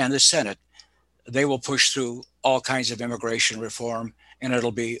and the Senate, they will push through all kinds of immigration reform, and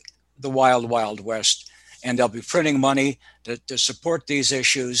it'll be the wild, wild west. And they'll be printing money to support these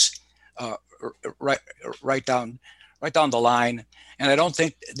issues right down the line. And I don't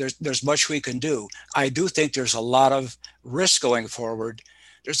think there's much we can do. I do think there's a lot of risk going forward.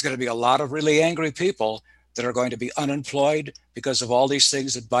 There's going to be a lot of really angry people that are going to be unemployed because of all these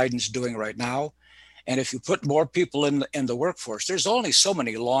things that Biden's doing right now. And if you put more people in the workforce, there's only so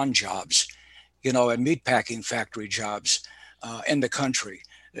many lawn jobs, and meatpacking factory jobs in the country.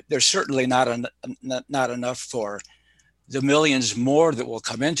 There's certainly not enough for the millions more that will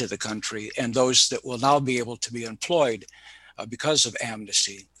come into the country and those that will now be able to be employed because of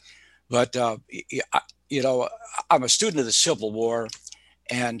amnesty. But, I'm a student of the Civil War,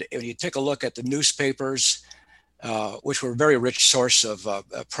 and when you take a look at the newspapers, which were a very rich source of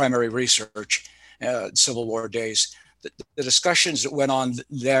primary research, Civil War days, the discussions that went on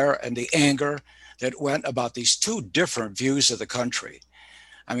there and the anger that went about these two different views of the country.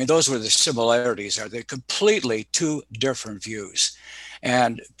 I mean, those were the similarities. They're completely two different views.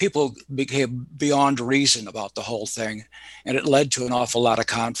 And people became beyond reason about the whole thing, and it led to an awful lot of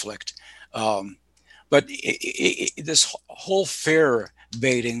conflict. But this whole fear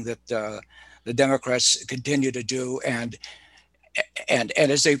baiting that the Democrats continue to do, and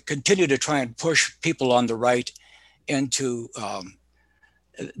as they continue to try and push people on the right into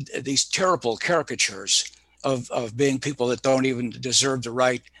these terrible caricatures of being people that don't even deserve the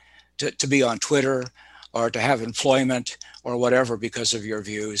right to be on Twitter or to have employment or whatever because of your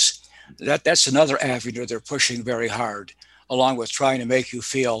views. That's another avenue they're pushing very hard, along with trying to make you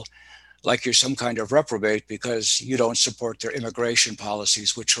feel like you're some kind of reprobate because you don't support their immigration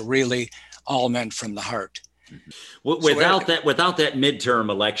policies, which are really all meant from the heart. Without that midterm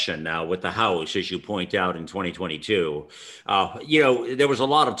election now with the House, as you point out in 2022, there was a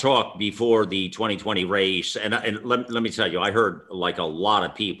lot of talk before the 2020 race. And let me tell you, I heard like a lot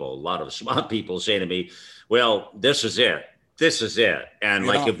of smart people say to me, well, this is it. This is it. And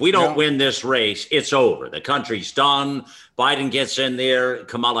if we don't win this race, it's over. The country's done. Biden gets in there,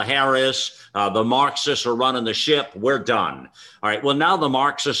 Kamala Harris, the Marxists are running the ship. We're done. All right. Well, now the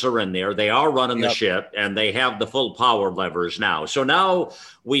Marxists are in there. They are running the ship, and they have the full power levers now. So now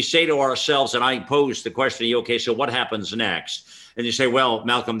we say to ourselves, and I pose the question to you, okay, so what happens next? And you say, well,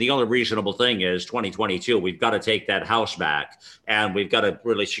 Malcolm, the only reasonable thing is 2022. We've got to take that House back, and we've got to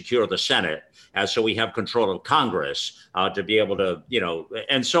really secure the Senate. So we have control of Congress to be able to,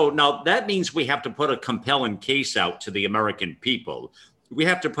 and so now that means we have to put a compelling case out to the American people. We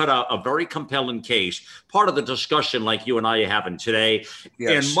have to put a very compelling case. Part of the discussion like you and I are having today,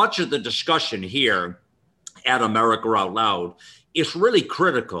 and much of the discussion here at America Out Loud is really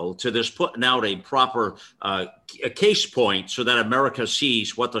critical to this putting out a proper a case point so that America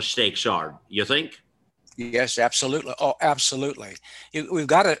sees what the stakes are. You think? Yes, absolutely. Oh, absolutely. We've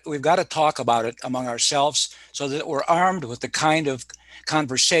got to talk about it among ourselves so that we're armed with the kind of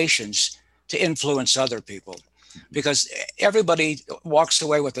conversations to influence other people. Because everybody walks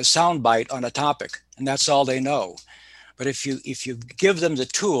away with a soundbite on a topic, and that's all they know. But if you give them the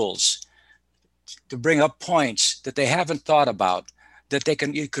tools to bring up points that they haven't thought about, that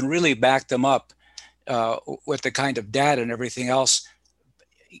you can really back them up with the kind of data and everything else,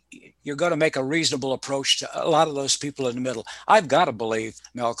 you're going to make a reasonable approach to a lot of those people in the middle. I've got to believe,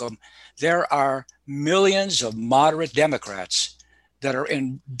 Malcolm, there are millions of moderate Democrats that are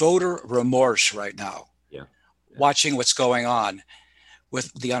in voter remorse right now, watching what's going on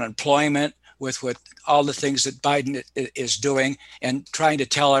with the unemployment, with all the things that Biden is doing, and trying to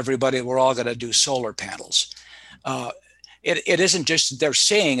tell everybody we're all going to do solar panels. It isn't just they're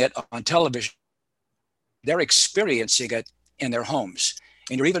seeing it on television, they're experiencing it in their homes.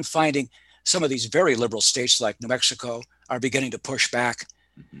 And you're even finding some of these very liberal states like New Mexico are beginning to push back.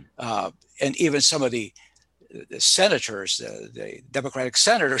 And even some of the senators, the Democratic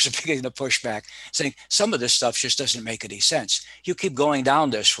senators are beginning to push back, saying some of this stuff just doesn't make any sense. You keep going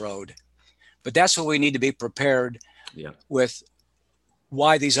down this road. But that's what we need to be prepared with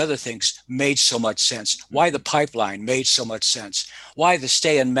why these other things made so much sense, why the pipeline made so much sense, why the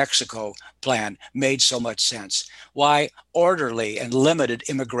stay in Mexico plan made so much sense, why orderly and limited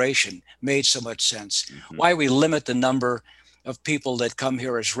immigration made so much sense, why we limit the number of people that come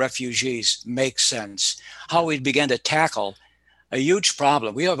here as refugees makes sense, how we began to tackle a huge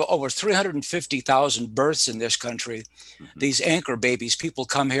problem. We have over 350,000 births in this country. These anchor babies, people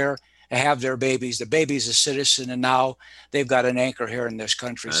come here, have their babies. The baby's a citizen, and now they've got an anchor here in this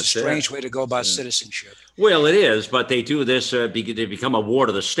country. It's a strange way to go about citizenship. Well, it is, but they do this they become a ward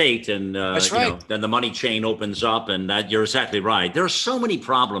of the state, and That's right. then the money chain opens up, and you're exactly right. There are so many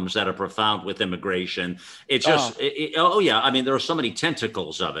problems that are profound with immigration. It's just, I mean, there are so many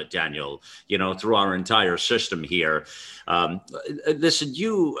tentacles of it, Daniel, through our entire system here. Listen,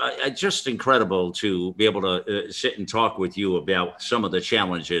 just incredible to be able to sit and talk with you about some of the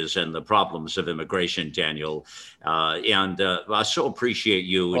challenges and the problems of immigration, Daniel. And I so appreciate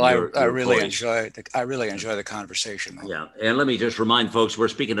you. Well, and I really enjoy the conversation. Yeah, and let me just remind folks, we're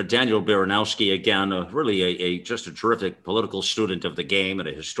speaking to Daniel Baranowski again, really just a terrific political student of the game and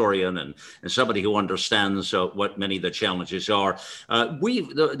a historian and somebody who understands what many of the challenges are.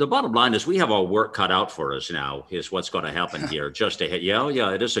 The bottom line is we have our work cut out for us now, is what's going to happen here. Just ahead. Yeah,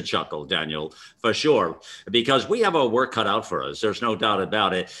 it is a chuckle, Daniel, for sure, because we have our work cut out for us. There's no doubt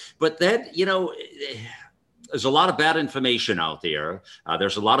about it. But then, there's a lot of bad information out there.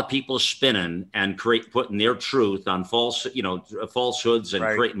 There's a lot of people spinning and putting their truth on falsehoods and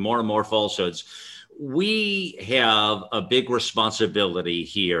creating more and more falsehoods. We have a big responsibility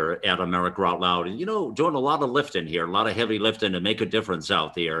here at America Out Loud, and doing a lot of lifting here, a lot of heavy lifting to make a difference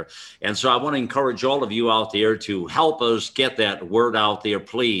out there. And so I want to encourage all of you out there to help us get that word out there,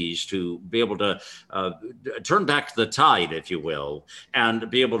 please, to be able to turn back the tide, if you will, and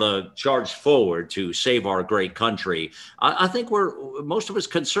be able to charge forward to save our great country. I think most of us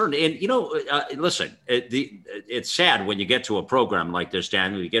concerned. And listen, it's sad when you get to a program like this,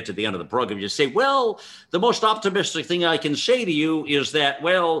 Daniel. You get to the end of the program, you say, well, the most optimistic thing I can say to you is that,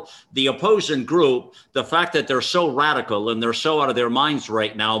 the opposing group, the fact that they're so radical and they're so out of their minds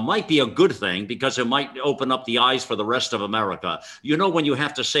right now might be a good thing, because it might open up the eyes for the rest of America. When you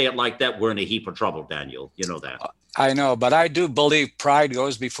have to say it like that, we're in a heap of trouble, Daniel. You know that. I know, but I do believe pride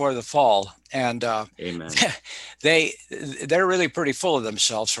goes before the fall. And Amen. they're really pretty full of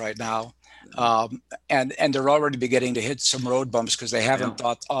themselves right now. And they're already beginning to hit some road bumps because they haven't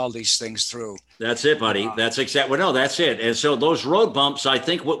thought all these things through. That's it, buddy. That's exactly. Well, no, that's it. And so those road bumps, I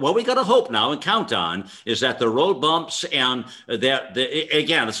think what we got to hope now and count on is that the road bumps and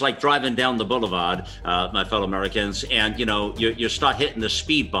again, it's like driving down the boulevard, my fellow Americans, and you start hitting the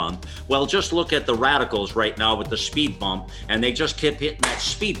speed bump. Well, just look at the radicals right now with the speed bump, and they just keep hitting that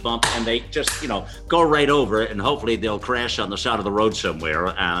speed bump, and they just go right over it, and hopefully they'll crash on the side of the road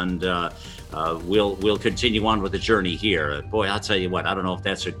somewhere, and we'll continue on with the journey here. Boy, I'll tell you what, I don't know if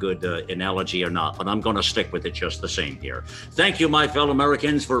that's a good analogy or not, but I'm going to stick with it just the same here. Thank you, my fellow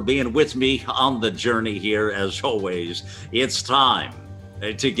Americans, for being with me on the journey here. As always, it's time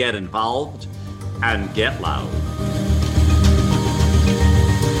to get involved and get loud.